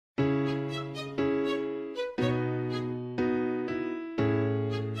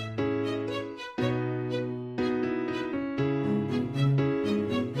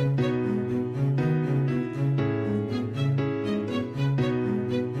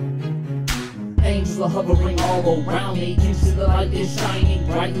are hovering all around me. Into the light is shining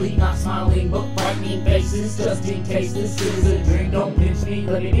brightly, not smiling but brightening faces. Just in case this is a dream, don't pinch me,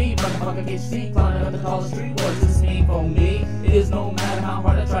 let me be. Motherfucker, get see, climbing up the tallest tree. What does this mean for me? It is no matter how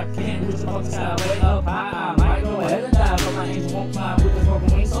hard I try, can't reach the fucking sky way up high. I might go ahead and die, but my angel won't fly with the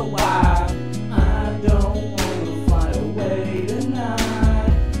broken wings so wide. I don't wanna fly away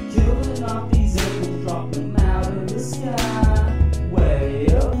tonight, killing off these angels, drop them out of the sky, way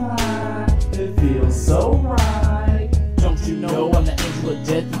up high. It feels so right. Don't you know I'm the angel of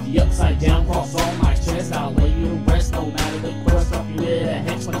death with the upside down cross on my chest? I'll lay you to rest, no matter the quest. Off your head,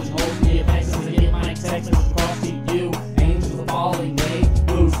 a hex punch holes me, access to get my text across to you. Angels are falling, they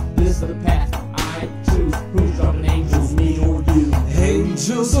lose. This is the path I choose. Who's dropping angels, me or you?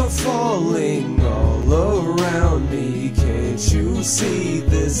 Angels are falling all around me. Can't you see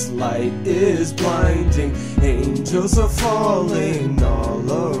this light is blinding? Angels are falling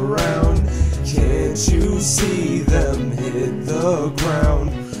all around. Can't you see them hit the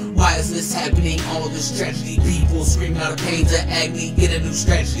ground? Why is this happening? All this tragedy, people screaming out of pain to agony. Get a new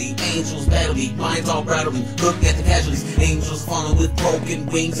strategy. Angels battling, minds all rattling. Look at the casualties. Angels falling with broken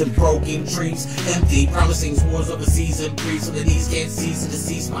wings and broken dreams. Empty promising wars of a season. Breeze on the knees, can't cease to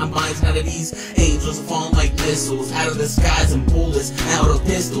decease. My mind's not at ease. Angels are falling like missiles out of the skies and bullets out of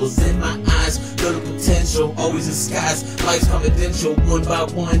pistols in my eyes. Little potential, always disguised. Life's confidential, one by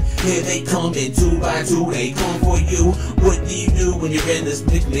one. Here they come in, two by two. They come for you. What do you do when you're in this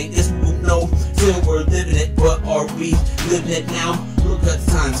predicament? It's no, still we're living it, but are we living it now? Look at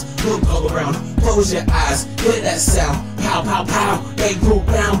the times, look all around, close your eyes, hear that sound, pow, pow, pow, bang, boom,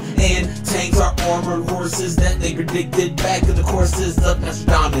 pound, and tanks are armored horses that they predicted back in the courses of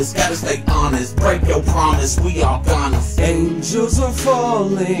Nostradamus. Gotta stay honest, break your promise, we all gonna. Angels are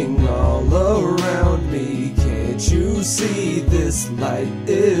falling all around me. Can't you see this light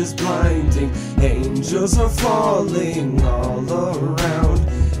is blinding? Angels are falling all around.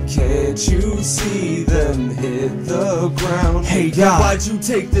 Can't you see them hit the ground? Hey God, why'd you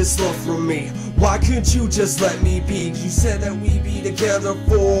take this love from me? Why couldn't you just let me be? You said that we'd be together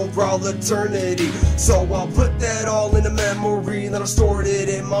for all eternity. So I'll put that all in a memory, then I stored it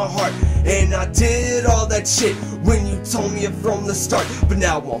in my heart. And I did all that shit when you told me it from the start. But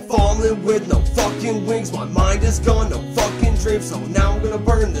now I'm falling with no fucking wings. My mind is gone, no fucking dreams. So now I'm gonna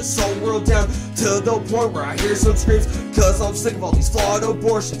burn this whole world down to the point where I hear some screams. Cause I'm sick of all these flawed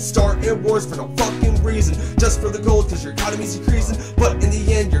abortions, starting wars for no fucking reason. Just for the gold, cause your economy's decreasing. But in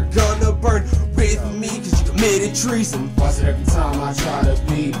the end you're gonna burn with me, cause you committed treason. Why's it every time I try to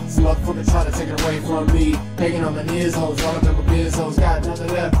be? Some motherfucker try to take it away from me. Begging on my knees, hoes, all of them are biz hoes. Got nothing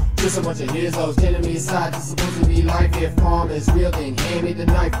left, just a bunch of his hoes. Killing me aside, just supposed to be life. If harm is real, then hand me the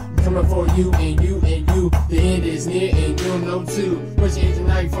knife. I'm coming for you and you and you. The end is near and you'll know too. Put you in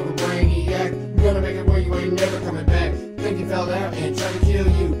tonight for the brainiac. We're gonna make it where you ain't never coming back. Think you fell out and tried to kill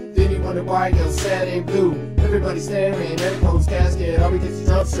you. Then you wonder why you're sad and blue. Everybody staring at a closed casket. All we get to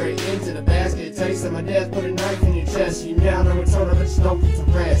jump straight into the basket. Taste of my death, put a knife in your chest. You now know it's over, but you don't get to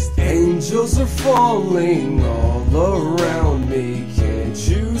rest. Angels are falling all around me. Can't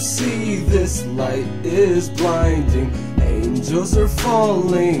you see this light is blinding? Angels are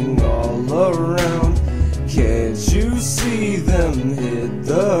falling all around. Can't you see them hit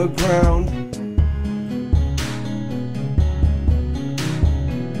the ground?